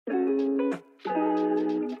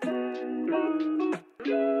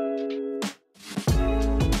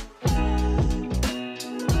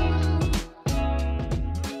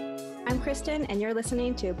Kristen, and you're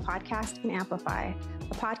listening to Podcast and Amplify,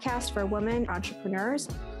 a podcast for women entrepreneurs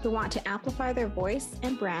who want to amplify their voice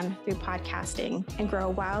and brand through podcasting and grow a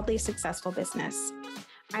wildly successful business.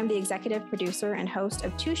 I'm the executive producer and host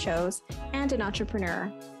of 2 shows and an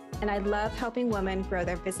entrepreneur, and I love helping women grow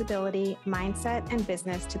their visibility, mindset, and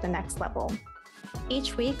business to the next level.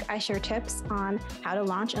 Each week, I share tips on how to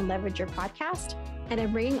launch and leverage your podcast, and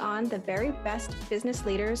I'm bringing on the very best business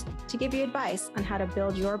leaders to give you advice on how to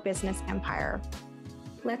build your business empire.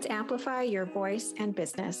 Let's amplify your voice and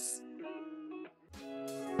business.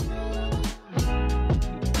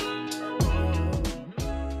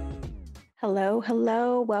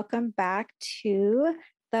 Hello. Welcome back to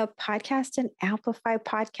the Podcast and Amplify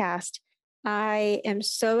podcast. I am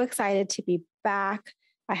so excited to be back.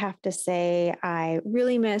 I have to say, I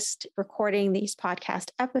really missed recording these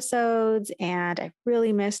podcast episodes, and I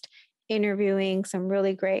really missed interviewing some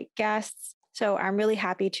really great guests. So I'm really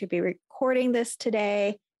happy to be recording this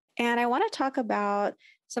today. And I want to talk about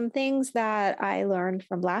some things that I learned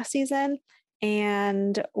from last season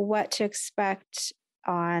and what to expect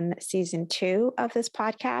on season 2 of this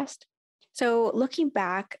podcast. So looking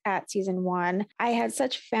back at season 1, I had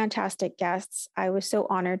such fantastic guests. I was so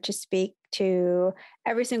honored to speak to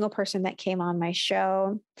every single person that came on my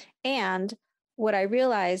show. And what I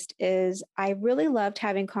realized is I really loved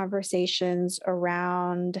having conversations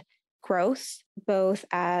around growth, both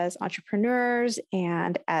as entrepreneurs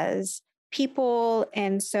and as people.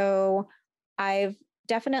 And so I've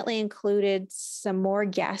definitely included some more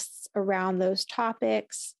guests around those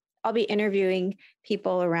topics. I'll be interviewing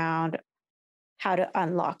people around how to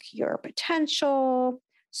unlock your potential,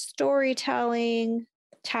 storytelling,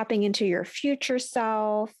 tapping into your future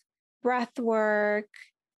self, breath work,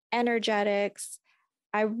 energetics.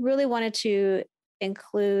 I really wanted to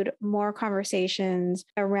include more conversations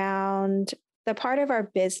around the part of our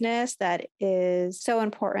business that is so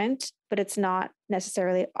important, but it's not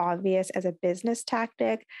necessarily obvious as a business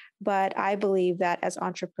tactic. But I believe that as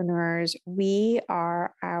entrepreneurs, we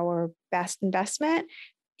are our best investment.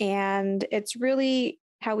 And it's really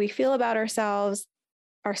how we feel about ourselves,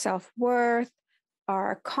 our self-worth,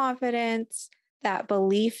 our confidence, that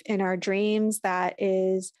belief in our dreams that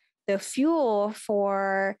is the fuel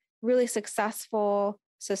for really successful,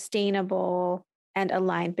 sustainable, and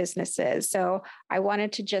aligned businesses. So I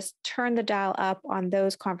wanted to just turn the dial up on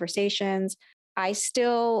those conversations. I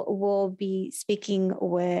still will be speaking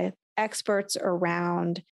with experts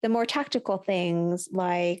around the more tactical things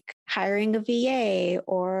like hiring a VA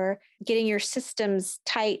or getting your systems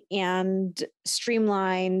tight and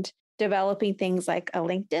streamlined, developing things like a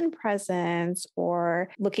LinkedIn presence, or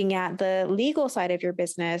looking at the legal side of your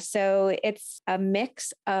business. So it's a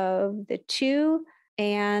mix of the two.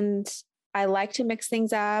 And I like to mix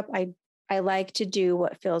things up. I like to do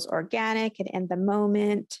what feels organic and in the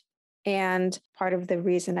moment. And part of the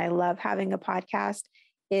reason I love having a podcast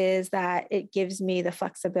is that it gives me the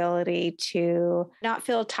flexibility to not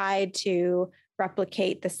feel tied to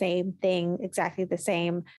replicate the same thing exactly the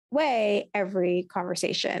same way every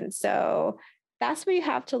conversation. So that's what you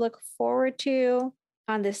have to look forward to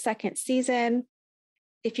on this second season.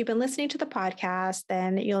 If you've been listening to the podcast,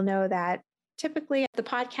 then you'll know that typically the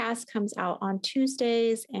podcast comes out on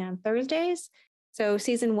Tuesdays and Thursdays. So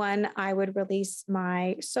season 1, I would release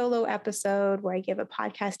my solo episode where I give a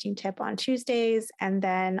podcasting tip on Tuesdays. And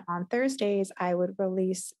then on Thursdays, I would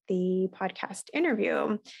release the podcast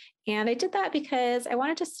interview. And I did that because I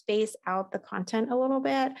wanted to space out the content a little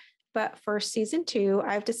bit. But for season 2,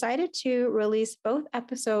 I've decided to release both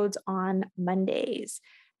episodes on Mondays.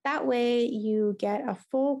 That way you get a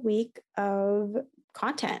full week of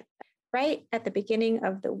content. Right at the beginning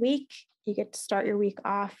of the week, you get to start your week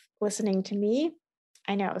off listening to me.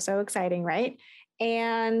 I know, so exciting, right?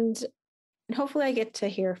 And hopefully I get to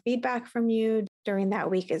hear feedback from you during that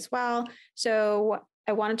week as well. So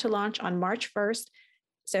I wanted to launch on March 1st.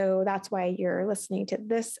 So that's why you're listening to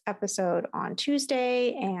this episode on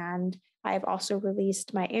Tuesday. And I've also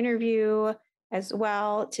released my interview as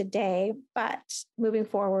well today. But moving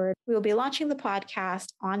forward, we will be launching the podcast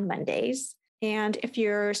on Mondays. And if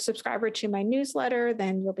you're a subscriber to my newsletter,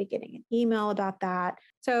 then you'll be getting an email about that.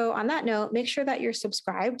 So on that note, make sure that you're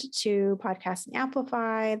subscribed to Podcast and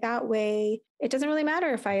Amplify. That way, it doesn't really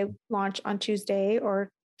matter if I launch on Tuesday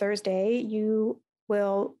or Thursday, you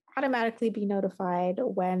will automatically be notified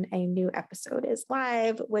when a new episode is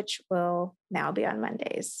live, which will now be on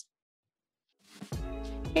Mondays.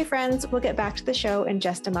 Hey friends, we'll get back to the show in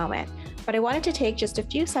just a moment, but I wanted to take just a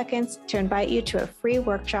few seconds to invite you to a free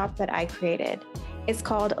workshop that I created. It's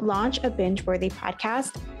called Launch a Binge-Worthy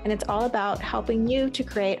Podcast, and it's all about helping you to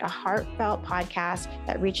create a heartfelt podcast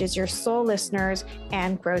that reaches your soul listeners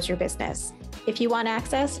and grows your business. If you want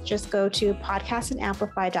access, just go to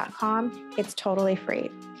podcastandamplify.com. It's totally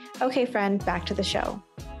free. Okay, friend, back to the show.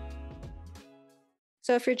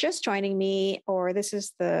 So if you're just joining me, or this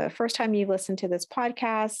is the first time you've listened to this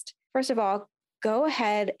podcast, first of all, go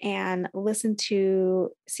ahead and listen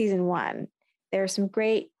to season 1. There are some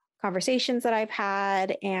great conversations that I've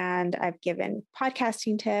had, and I've given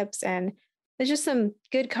podcasting tips, and there's just some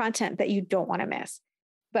good content that you don't want to miss.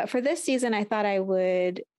 But for this season, I thought I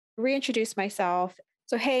would reintroduce myself.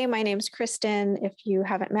 So, hey, my name's Kristen. If you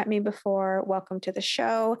haven't met me before, welcome to the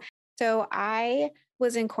show. So I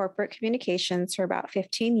was in corporate communications for about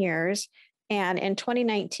 15 years. And in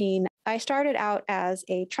 2019, I started out as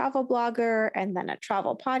a travel blogger and then a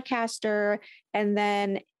travel podcaster. And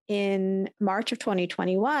then in March of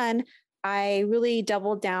 2021, I really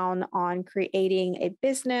doubled down on creating a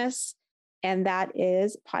business, and that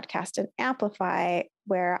is Podcast and Amplify,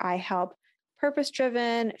 where I help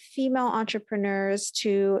purpose-driven female entrepreneurs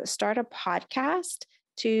to start a podcast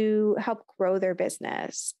to help grow their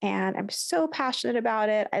business. And I'm so passionate about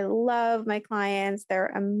it. I love my clients. They're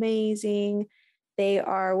amazing. They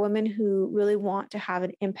are women who really want to have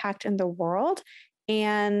an impact in the world,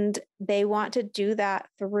 and they want to do that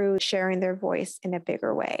through sharing their voice in a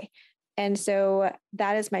bigger way. And so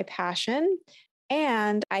that is my passion.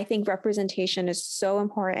 And I think representation is so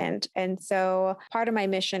important. And so part of my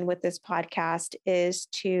mission with this podcast is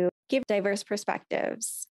to give diverse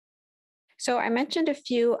perspectives. So I mentioned a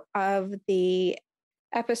few of the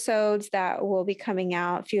episodes that will be coming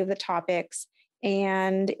out, a few of the topics.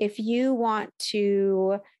 And if you want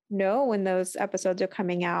to know when those episodes are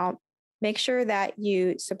coming out, make sure that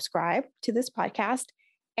you subscribe to this podcast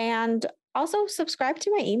and also subscribe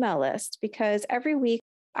to my email list, because every week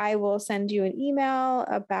I will send you an email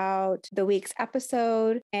about the week's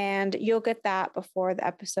episode, and you'll get that before the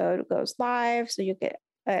episode goes live. So you'll get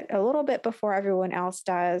it a little bit before everyone else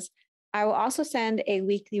does. I will also send a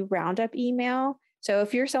weekly roundup email. So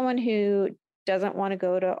if you're someone who doesn't want to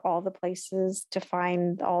go to all the places to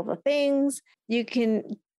find all the things, you can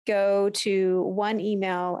go to one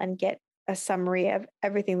email and get a summary of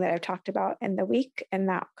everything that I've talked about in the week. And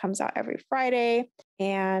that comes out every Friday.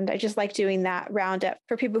 And I just like doing that roundup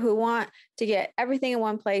for people who want to get everything in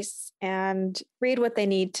one place and read what they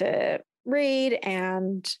need to read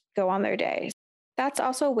and go on their day. That's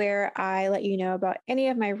also where I let you know about any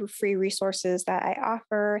of my free resources that I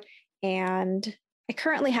offer. And I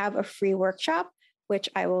currently have a free workshop, which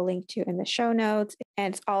I will link to in the show notes.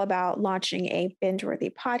 And it's all about launching a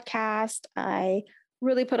binge-worthy podcast. I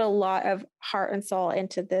really put a lot of heart and soul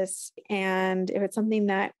into this. And if it's something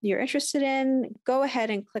that you're interested in, go ahead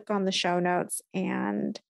and click on the show notes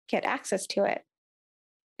and get access to it.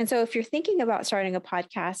 And so if you're thinking about starting a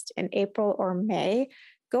podcast in April or May,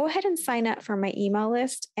 go ahead and sign up for my email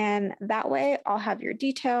list. And that way I'll have your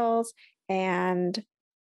details and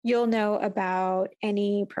you'll know about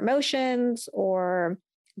any promotions or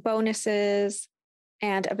bonuses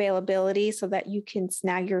and availability so that you can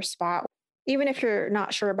snag your spot. Even if you're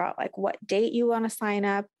not sure about like what date you want to sign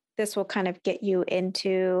up, this will kind of get you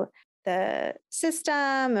into the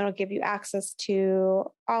system. It'll give you access to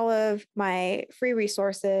all of my free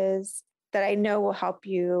resources that I know will help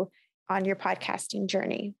you on your podcasting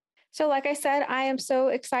journey. So like I said, I am so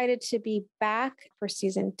excited to be back for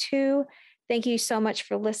season 2. Thank you so much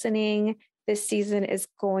for listening. This season is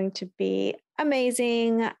going to be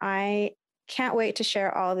amazing. I can't wait to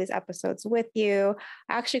share all of these episodes with you.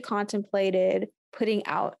 I actually contemplated putting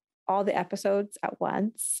out all the episodes at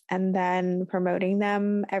once and then promoting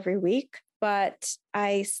them every week, but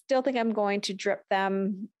I still think I'm going to drip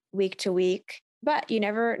them week to week. But you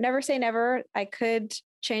never say never. I could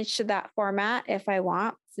change to that format if I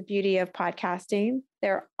want. It's the beauty of podcasting.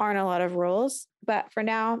 There aren't a lot of rules, but for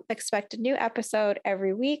now, expect a new episode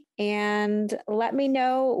every week. And let me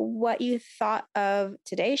know what you thought of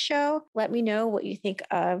today's show. Let me know what you think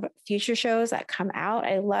of future shows that come out.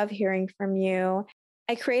 I love hearing from you.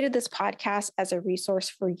 I created this podcast as a resource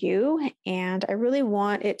for you, and I really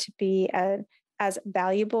want it to be as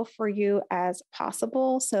valuable for you as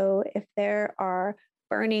possible. So if there are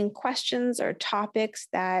burning questions or topics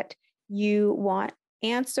that you want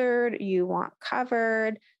answered, you want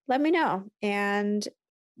covered, let me know, and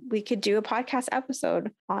we could do a podcast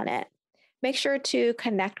episode on it. Make sure to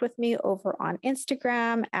connect with me over on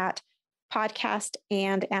Instagram at podcast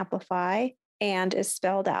and amplify, and is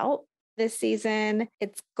spelled out. This season,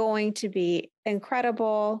 it's going to be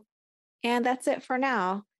incredible. And that's it for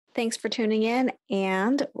now. Thanks for tuning in,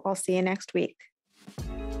 and I'll see you next week.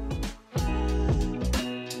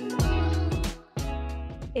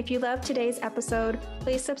 If you loved today's episode,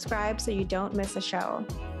 please subscribe so you don't miss a show.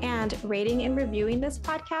 And rating and reviewing this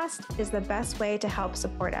podcast is the best way to help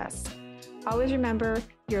support us. Always remember,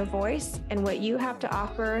 your voice and what you have to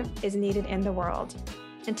offer is needed in the world.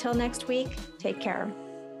 Until next week, take care.